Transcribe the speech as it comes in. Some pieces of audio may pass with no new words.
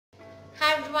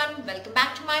Hi everyone, welcome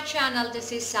back to my channel.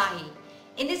 This is Sahi.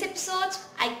 In this episode,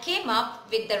 I came up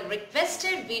with the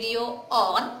requested video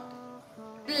on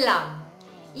Plum.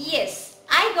 Yes,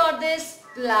 I got this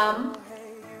Plum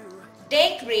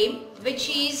day cream which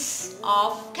is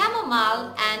of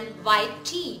chamomile and white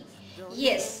tea.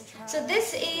 Yes, so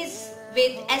this is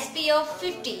with SPF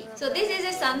 50. So this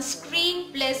is a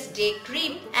sunscreen plus day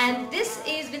cream, and this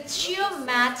is with sheer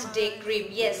matte day cream.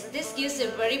 Yes, this gives a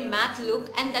very matte look,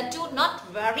 and that too not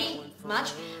very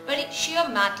much, very sheer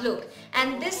matte look.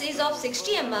 And this is of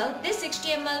 60 ml. This 60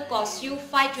 ml costs you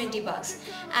 520 bucks.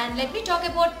 And let me talk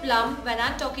about Plum when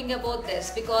I'm talking about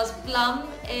this, because Plum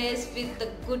is with the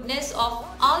goodness of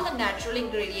all the natural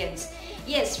ingredients.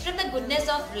 Yes, from the goodness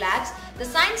of labs, the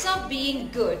science of being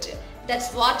good.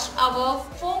 That's what our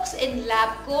folks in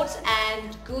lab coats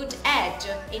and good at,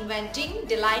 inventing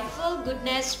delightful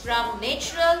goodness from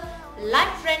natural,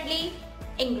 life-friendly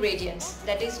ingredients.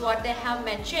 That is what they have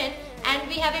mentioned. And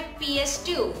we have a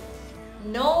PS2.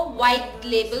 No white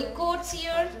label codes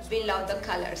here. We love the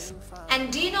colors.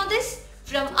 And do you know this?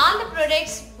 From all the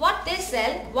products what they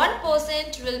sell,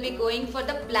 1% will be going for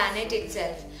the planet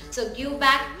itself. So give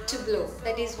back to glow.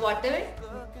 That is what they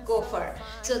go for.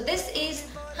 So this is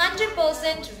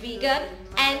 100% vegan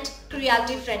and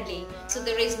cruelty friendly. So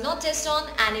there is no test on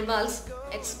animals.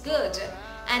 It's good.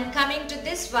 And coming to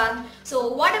this one,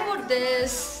 so what about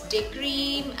this day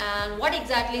cream and what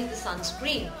exactly is the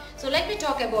sunscreen? So let me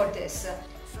talk about this.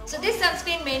 So this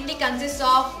sunscreen mainly consists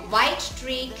of white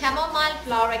tree, chamomile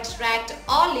flower extract,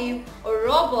 olive,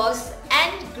 rooibos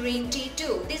and green tea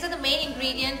too. These are the main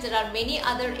ingredients. There are many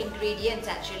other ingredients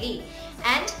actually.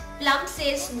 And Plum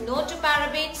says no to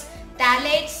parabens,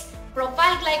 phthalates,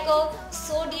 propyl glycol,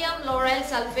 sodium lauryl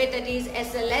sulfate, that is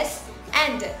SLS,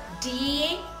 and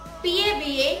DEA,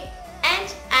 PABA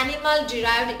and animal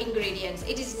derived ingredients.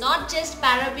 It is not just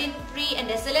paraben-free and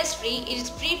SLS-free, it is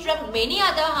free from many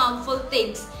other harmful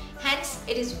things. Hence,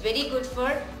 it is very good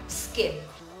for skin.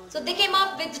 So they came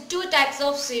up with two types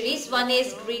of series. One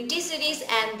is green tea series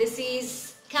and this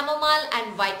is chamomile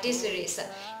and white tea series.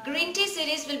 Green tea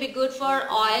series will be good for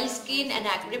oil skin and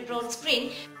acne prone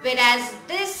skin, whereas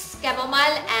this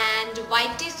chamomile and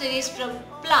white tea series from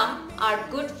Plum are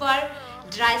good for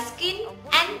dry skin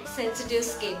and sensitive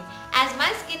skin. As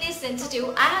my skin is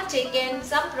sensitive, I have taken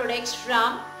some products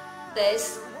from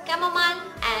this chamomile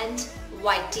and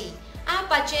white tea. I have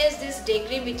purchased this day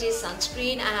cream which is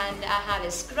sunscreen, and I have a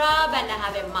scrub and I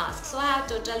have a mask. So I have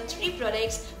total 3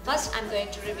 products. First I'm going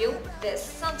to review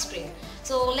this sunscreen.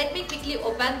 So let me quickly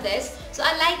open this. So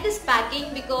I like this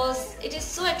packing because it is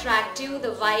so attractive,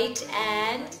 the white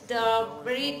and the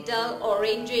very dull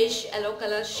orangish yellow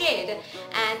color shade,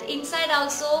 and inside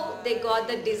also they got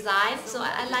the design, so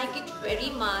I like it very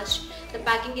much. The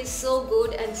packing is so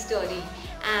good and sturdy.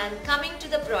 And coming to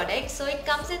the product, so it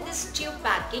comes in this tube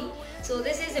packing. So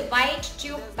this is a white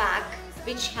tube pack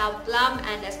which have Plum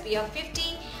and SPF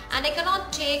 50, and I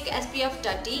cannot take SPF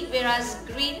 30, whereas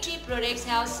green tea products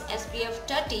have SPF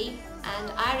 30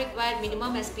 and I require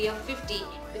minimum SPF 50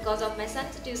 because of my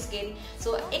sensitive skin,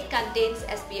 so it contains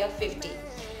SPF 50.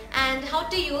 And how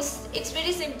to use, it's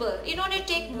very simple. You don't need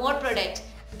to take more product,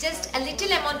 just a little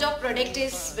amount of product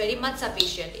is very much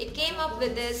sufficient. It came up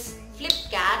with this flip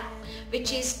cap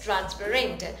which is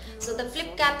transparent. So the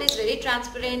flip cap is very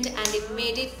transparent and it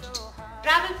made it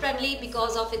travel friendly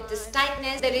because of its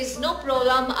tightness. There is no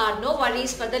problem or no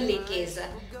worries for the leakage.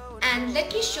 And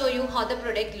let me show you how the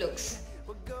product looks.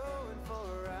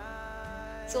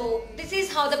 So this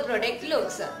is how the product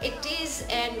looks. It is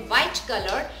in white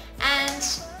color, and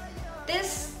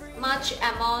this much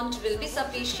amount will be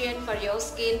sufficient for your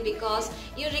skin because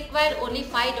you require only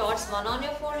 5 dots, one on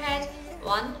your forehead,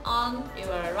 one on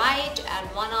your right and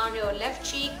one on your left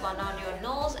cheek, one on your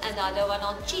nose and the other one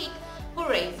on cheek.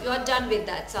 Hooray, you are done with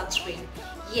that sunscreen.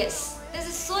 Yes, this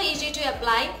is so easy to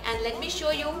apply, and let me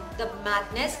show you the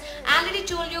mattness. I already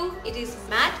told you it is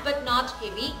matte but not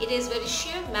heavy. It is very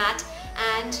sheer matte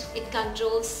and it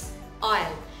controls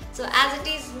oil. So as it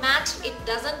is matte, it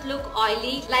doesn't look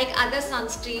oily like other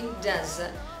sunscreen does.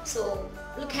 So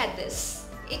look at this.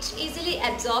 It easily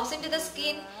absorbs into the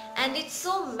skin and it's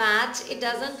so matte, it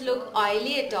doesn't look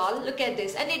oily at all. Look at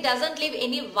this, and it doesn't leave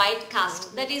any white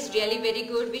cast. That is really very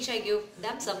good, which I give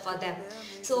them some for them.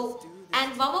 So,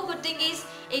 and one more good thing is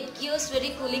it gives very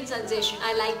cooling sensation.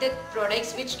 I like the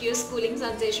products which gives cooling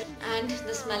sensation, and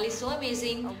the smell is so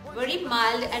amazing, very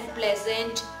mild and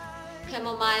pleasant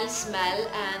chamomile smell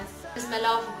and the smell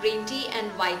of green tea and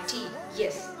white tea.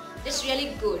 Yes, it's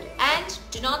really good, and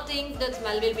do not think the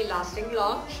smell will be lasting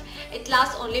long. It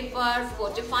lasts only for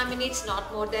 4 to 5 minutes,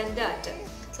 not more than that.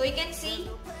 So you can see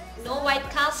no white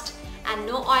cast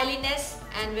no oiliness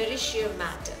and very sheer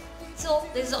matte. So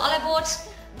this is all about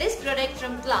this product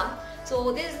from Plum.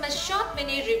 So this is my short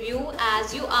mini review.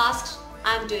 As you asked,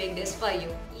 I'm doing this for you.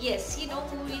 Yes, you know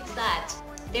who is that.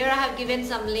 There I have given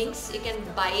some links, you can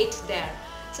buy it there.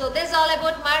 So this is all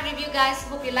about my review, guys.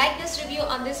 Hope you like this review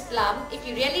on this Plum. If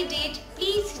you really did,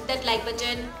 please hit that like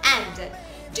button and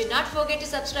do not forget to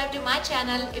subscribe to my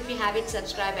channel if you haven't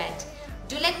subscribed yet.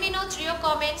 Do let me know through your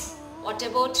comments what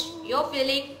about your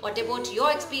feeling, what about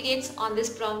your experience on this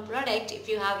Plum product if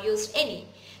you have used any.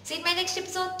 See you in my next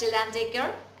episode. Till then, take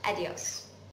care. Adios.